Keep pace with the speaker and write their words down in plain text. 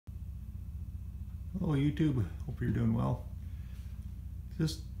Hello YouTube, hope you're doing well.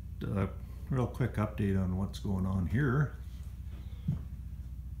 Just a real quick update on what's going on here.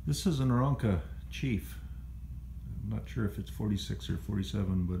 This is an Aeronca Chief. I'm not sure if it's 46 or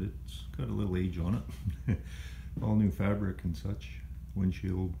 47, but it's got a little age on it. All new fabric and such,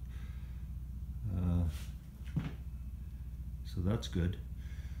 windshield. So that's good.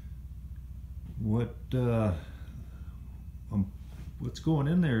 What's going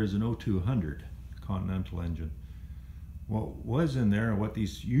in there is an 0200 Continental engine. What was in there, what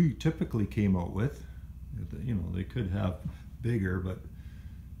these you typically came out with, you know, they could have bigger, but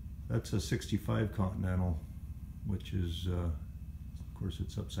that's a 65 Continental, which is, of course,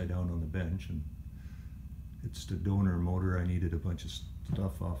 it's upside down on the bench, and it's the donor motor. I needed a bunch of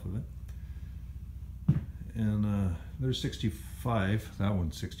stuff off of it. And there's 65, that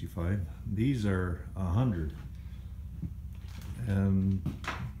one's 65. These are 100. And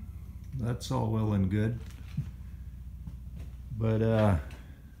that's all well and good. But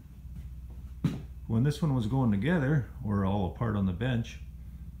when this one was going together, or all apart on the bench,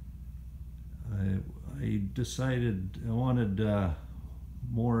 I decided I wanted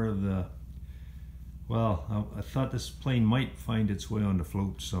more of the, well, I thought this plane might find its way onto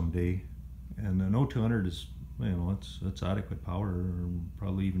floats someday. And an 0200 is, you know, it's adequate power, or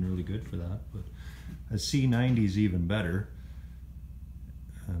probably even really good for that. But a C90 is even better.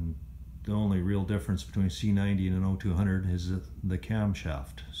 And the only real difference between a C90 and an 0200 is the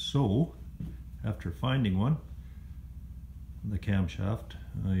camshaft. So, after finding one, the camshaft,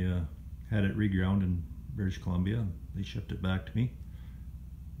 I had it reground in British Columbia. They shipped it back to me.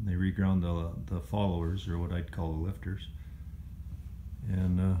 They reground the followers, or what I'd call the lifters,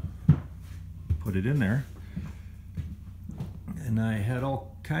 and put it in there. And I had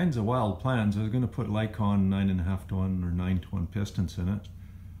all kinds of wild plans. I was going to put Lycon 9.5 to 1 or 9 to 1 pistons in it.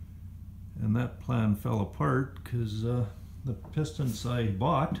 And that plan fell apart because the pistons I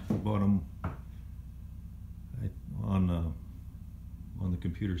bought them on the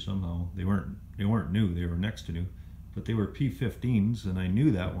computer somehow. They weren't new. They were next to new, but they were P15s, and I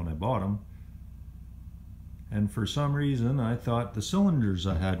knew that when I bought them. And for some reason, I thought the cylinders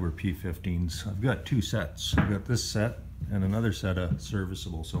I had were P15s. I've got two sets. I've got this set and another set of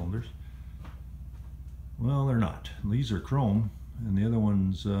serviceable cylinders. Well, they're not. These are chrome, and the other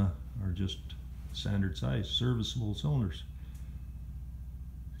ones are just standard size serviceable cylinders.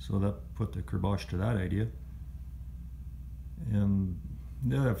 So that put the kibosh to that idea. And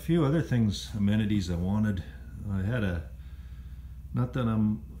there are a few other things, amenities I wanted. I had not that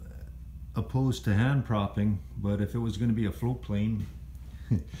I'm opposed to hand propping, but if it was going to be a float plane,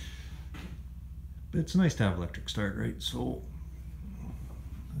 it's nice to have electric start, right? So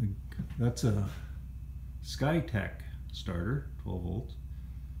that's a SkyTech starter, 12 volts.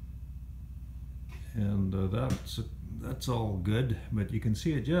 And that's all good, but you can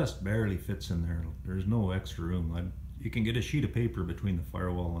see it just barely fits in there. There's no extra room. You can get a sheet of paper between the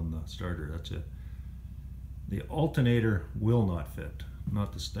firewall and the starter, that's it. The alternator will not fit,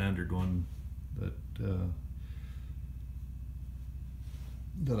 not the standard one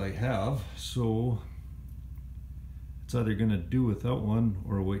that I have, so it's either going to do without one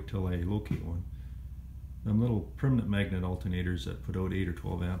or wait till I locate one. Them little permanent magnet alternators that put out 8 or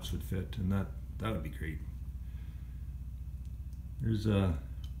 12 amps would fit, and that would be great. There's a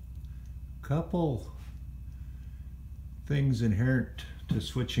couple things inherent to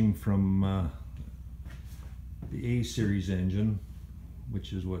switching from the A series engine,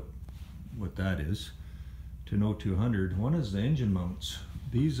 which is what that is, to an 0200. One is the engine mounts.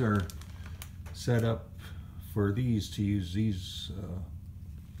 These are set up for these to use these,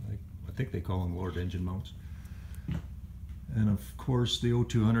 I think they call them Lord engine mounts. And of course the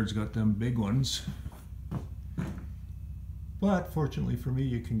 0200's got them big ones. But fortunately for me,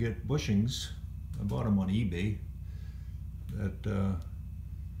 you can get bushings. I bought them on eBay. That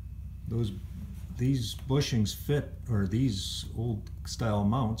these bushings fit, or these old style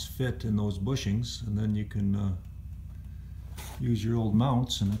mounts fit in those bushings, and then you can use your old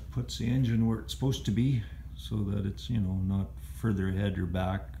mounts, and it puts the engine where it's supposed to be, so that it's, you know, not further ahead or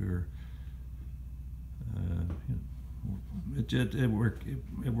back, or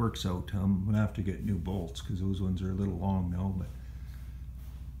it works out. I'm gonna have to get new bolts because those ones are a little long now, but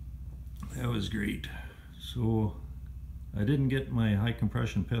that was great. So I didn't get my high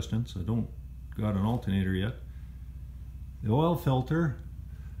compression pistons. I don't got an alternator yet. The oil filter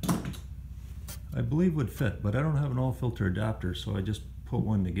I believe would fit, but I don't have an oil filter adapter, so I just put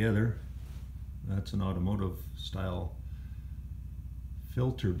one together. That's an automotive style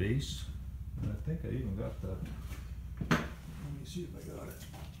filter base. And I think I even got the, let me see if I got it.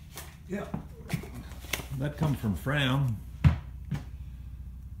 Yeah, that come from Fram.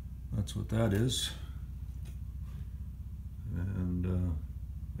 That's what that is. And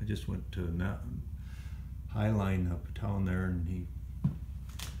I just went to Highline uptown there, and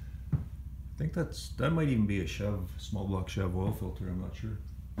I think that might even be a Chev, small block Chev oil filter, I'm not sure.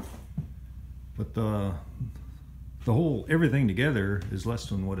 But the whole, everything together is less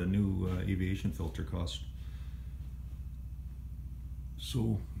than what a new aviation filter costs.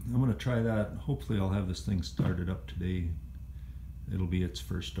 So I'm going to try that. Hopefully I'll have this thing started up today. It'll be its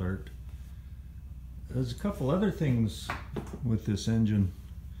first start. There's a couple other things with this engine.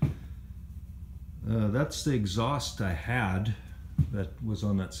 That's the exhaust I had that was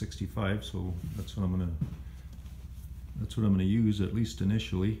on that 65, so that's what I'm gonna use, at least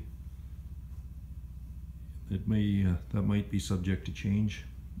initially. It may that might be subject to change.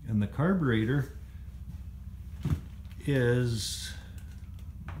 And the carburetor is,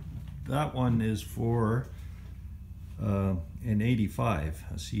 that one is for an 85,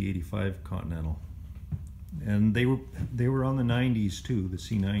 a C85 Continental, and they were on the 90s too, the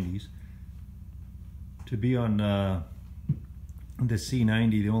C90s. To be on the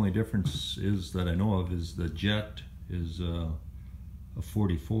C90, the only difference is that I know of is the jet is a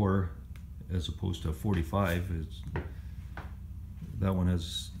 44 as opposed to a 45. That one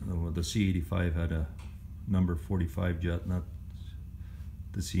has, the C85 had a number 45 jet, not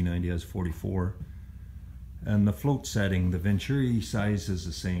the C90 has 44. And the float setting, the Venturi size is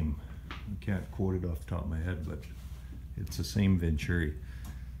the same. I can't quote it off the top of my head, but it's the same Venturi.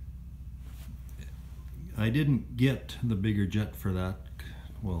 I didn't get the bigger jet for that.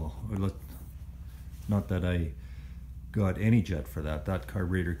 Well, not that I got any jet for that. That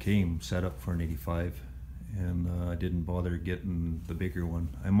carburetor came set up for an 85, and I didn't bother getting the bigger one.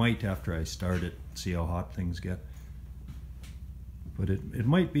 I might after I start it, see how hot things get. But it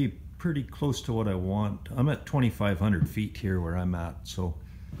might be pretty close to what I want. I'm at 2,500 feet here where I'm at, so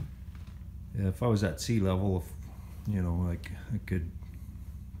if I was at sea level, you know, like I could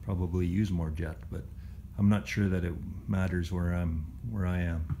probably use more jet, but I'm not sure that it matters where I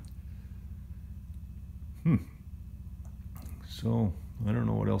am. So I don't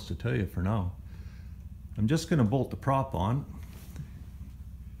know what else to tell you for now. I'm just going to bolt the prop on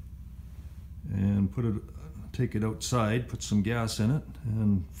and take it outside, put some gas in it,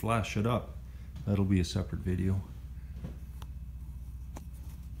 and flash it up. That'll be a separate video.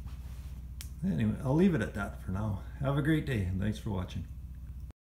 Anyway, I'll leave it at that for now. Have a great day, and thanks for watching.